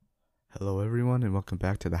Hello, everyone, and welcome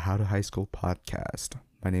back to the How to High School podcast.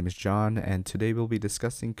 My name is John, and today we'll be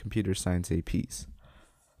discussing computer science APs.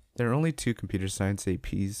 There are only two computer science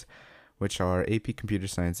APs, which are AP Computer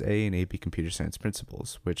Science A and AP Computer Science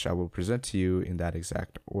Principles, which I will present to you in that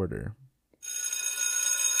exact order.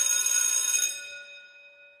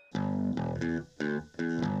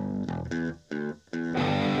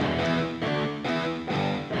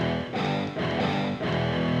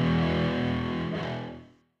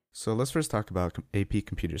 So let's first talk about AP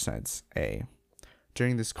Computer Science A.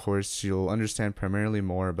 During this course, you'll understand primarily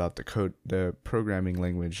more about the programming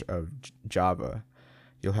language of Java.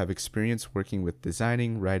 You'll have experience working with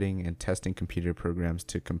designing, writing, and testing computer programs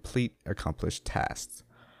to complete accomplished tasks.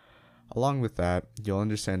 Along with that, you'll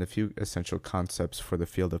understand a few essential concepts for the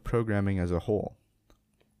field of programming as a whole.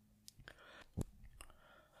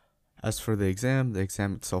 As for the exam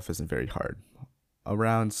itself isn't very hard.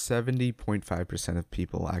 Around 70.5% of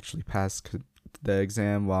people actually pass the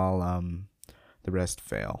exam while the rest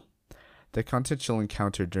fail. The content you'll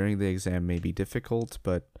encounter during the exam may be difficult,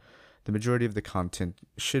 but the majority of the content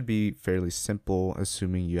should be fairly simple,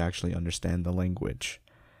 assuming you actually understand the language.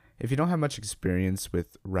 If you don't have much experience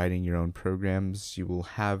with writing your own programs, you will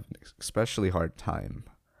have an especially hard time.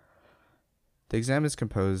 The exam is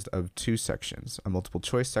composed of two sections, a multiple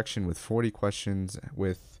choice section with 40 questions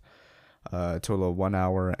with a total of 1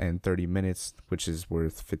 hour and 30 minutes, which is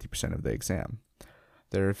worth 50% of the exam.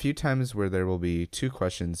 There are a few times where there will be two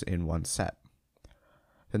questions in one set.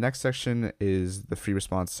 The next section is the free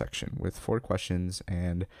response section with 4 questions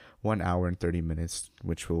and 1 hour and 30 minutes,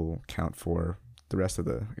 which will count for the rest of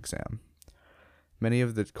the exam. Many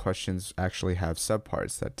of the questions actually have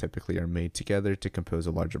subparts that typically are made together to compose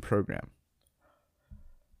a larger program.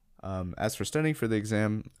 As for studying for the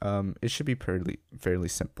exam, it should be fairly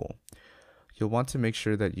simple. You'll want to make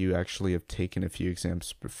sure that you actually have taken a few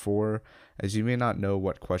exams before, as you may not know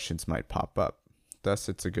what questions might pop up. Thus,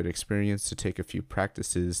 it's a good experience to take a few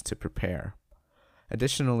practices to prepare.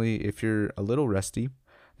 Additionally, if you're a little rusty,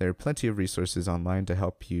 there are plenty of resources online to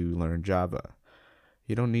help you learn Java.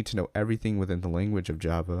 You don't need to know everything within the language of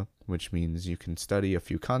Java, which means you can study a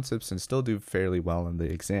few concepts and still do fairly well in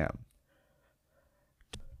the exam.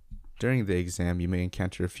 During the exam, you may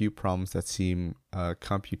encounter a few problems that seem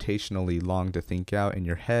computationally long to think out in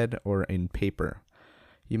your head or in paper.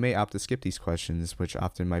 You may opt to skip these questions, which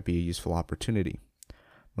often might be a useful opportunity.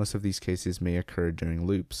 Most of these cases may occur during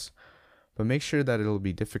loops, but make sure that it'll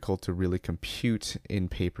be difficult to really compute in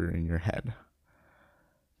paper in your head.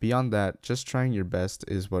 Beyond that, just trying your best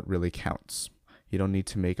is what really counts. You don't need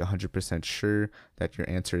to make 100% sure that your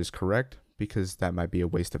answer is correct, because that might be a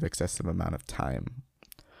waste of excessive amount of time.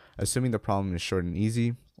 Assuming the problem is short and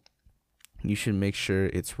easy, you should make sure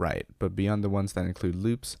it's right, but beyond the ones that include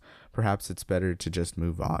loops, perhaps it's better to just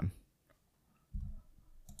move on.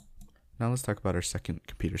 Now let's talk about our second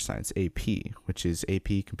computer science AP, which is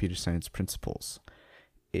AP Computer Science Principles.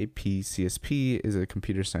 AP CSP is a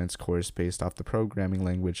computer science course based off the programming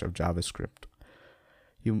language of JavaScript.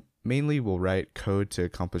 You mainly will write code to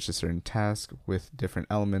accomplish a certain task with different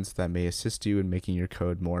elements that may assist you in making your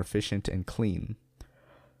code more efficient and clean.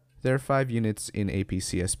 There are 5 units in AP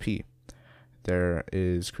CSP. There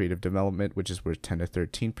is creative development, which is worth 10 to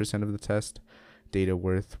 13% of the test, data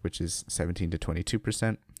worth, which is 17 to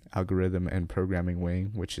 22%, algorithm and programming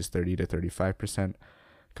weighing, which is 30 to 35%,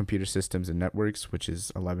 computer systems and networks, which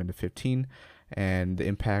is 11 to 15, and the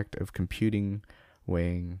impact of computing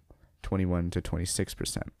weighing 21 to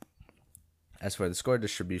 26%. As for the score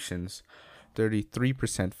distributions,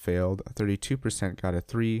 33% failed, 32% got a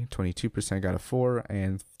 3, 22% got a 4,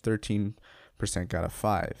 and 13% got a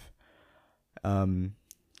 5.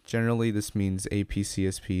 Generally, this means AP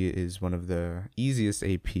CSP is one of the easiest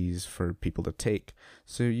APs for people to take,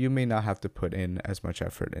 so you may not have to put in as much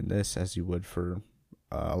effort in this as you would for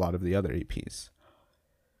a lot of the other APs.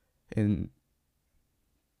 In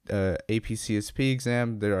AP CSP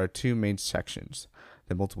exam, there are 2 main sections,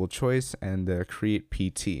 the multiple choice and the create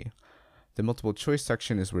PT. The multiple choice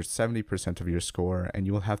section is worth 70% of your score, and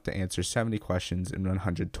you will have to answer 70 questions in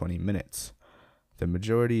 120 minutes. The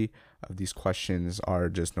majority of these questions are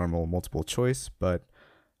just normal multiple choice, but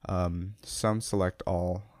some are select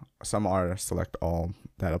all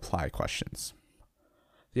that apply questions.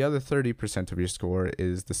 The other 30% of your score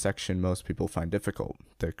is the section most people find difficult,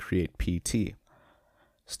 the create PT.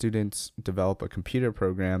 Students develop a computer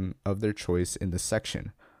program of their choice in this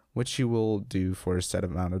section, which you will do for a set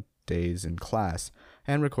amount of days in class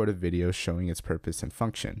and record a video showing its purpose and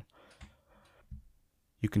function.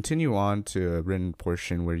 You continue on to a written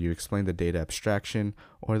portion where you explain the data abstraction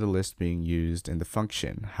or the list being used in the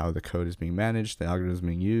function, how the code is being managed, the algorithm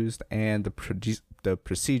being used, and the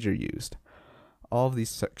procedure used. All of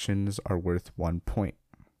these sections are worth 1 point.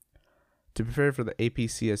 To prepare for the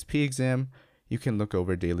AP-CSP exam, you can look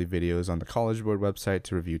over daily videos on the College Board website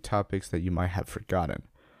to review topics that you might have forgotten,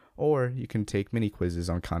 or you can take mini quizzes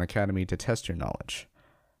on Khan Academy to test your knowledge.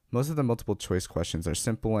 Most of the multiple choice questions are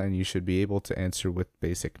simple and you should be able to answer with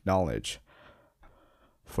basic knowledge.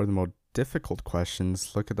 For the more difficult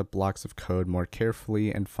questions, look at the blocks of code more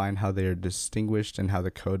carefully and find how they are distinguished and how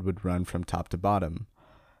the code would run from top to bottom.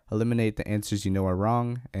 Eliminate the answers you know are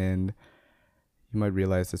wrong, and you might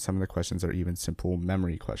realize that some of the questions are even simple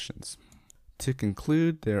memory questions. To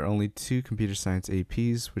conclude, there are only 2 computer science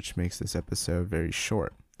APs, which makes this episode very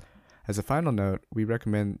short. As a final note, we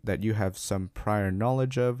recommend that you have some prior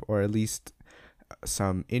knowledge of, or at least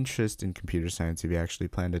some interest in computer science if you actually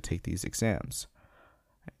plan to take these exams.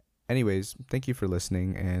 Anyways, thank you for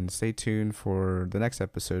listening, and stay tuned for the next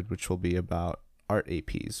episode, which will be about art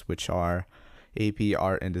APs, which are AP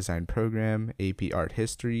Art and Design Program, AP Art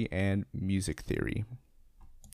History, and Music Theory.